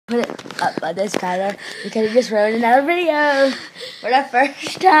put it up by this Skyler because he just wrote another video for the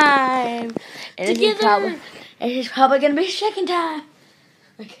first time. And this is probably gonna be the second time.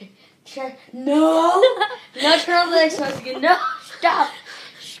 Okay. Sure. No. No, turn on the next one again. No. Stop.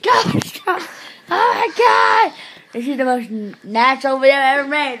 Stop. Oh my God. This is the most natural video ever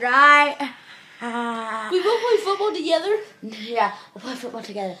made, right? We will play football together. Yeah, we'll play football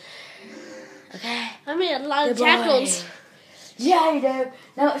together. Okay. I made a lot of tackles. Yeah, you do.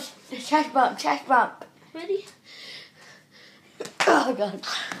 No, chest bump. Ready? Oh God.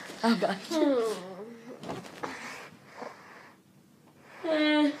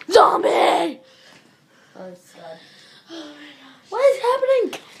 Zombie! Oh, it's God. Oh my gosh. What is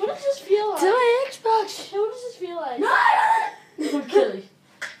happening? What does this feel like? To my Xbox. Hey, what does this feel like? No, I'm kidding.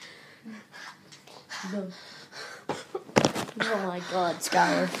 No. Oh my God,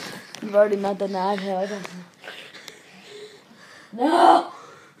 Skyler. You've already met the knife. No!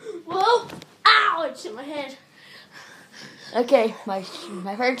 Whoa! Ow! It hit my head. Okay, my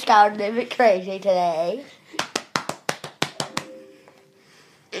friend Skyler did a bit crazy today.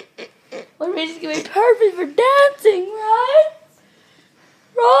 Which means it's gonna be perfect for dancing, right?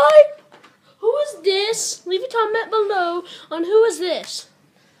 Right? Who is this? Leave a comment below on who is this.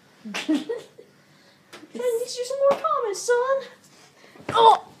 Let's do some more comments, son.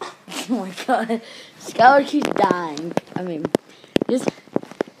 Oh my God. Skyler keeps dying. I mean, just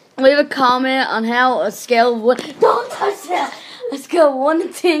leave a comment on how a scale of 1. Don't touch that! A scale of 1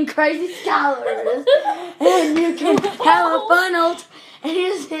 to 10 crazy Skyler is. And you can have a funnel. And he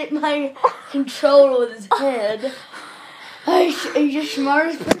just hit my controller with his head. He's just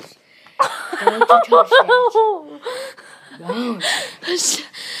smartest person. Don't you touch that. Don't.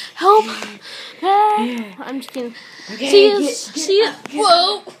 Help. Yeah. I'm just kidding. Okay, See it?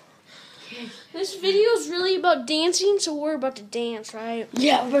 Whoa. This video is really about dancing, so we're about to dance, right?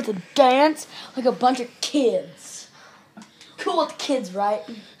 Yeah, we're about to dance like a bunch of kids. Cool with kids, right?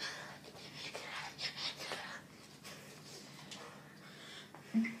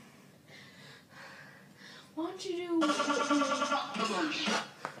 Why don't you do... No!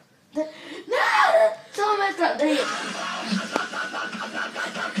 That's all messed up. There you go.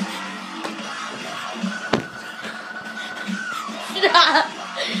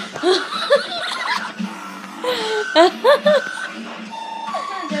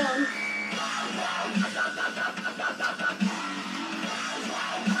 Down.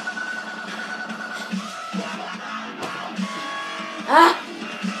 Ah!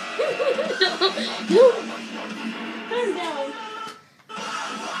 No. Turn down.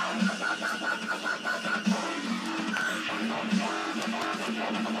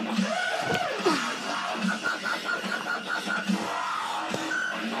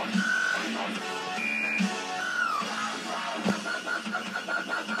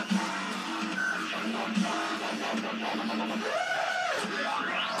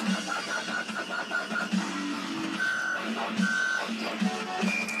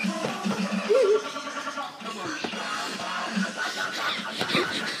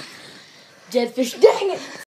 Dead fish, dang it!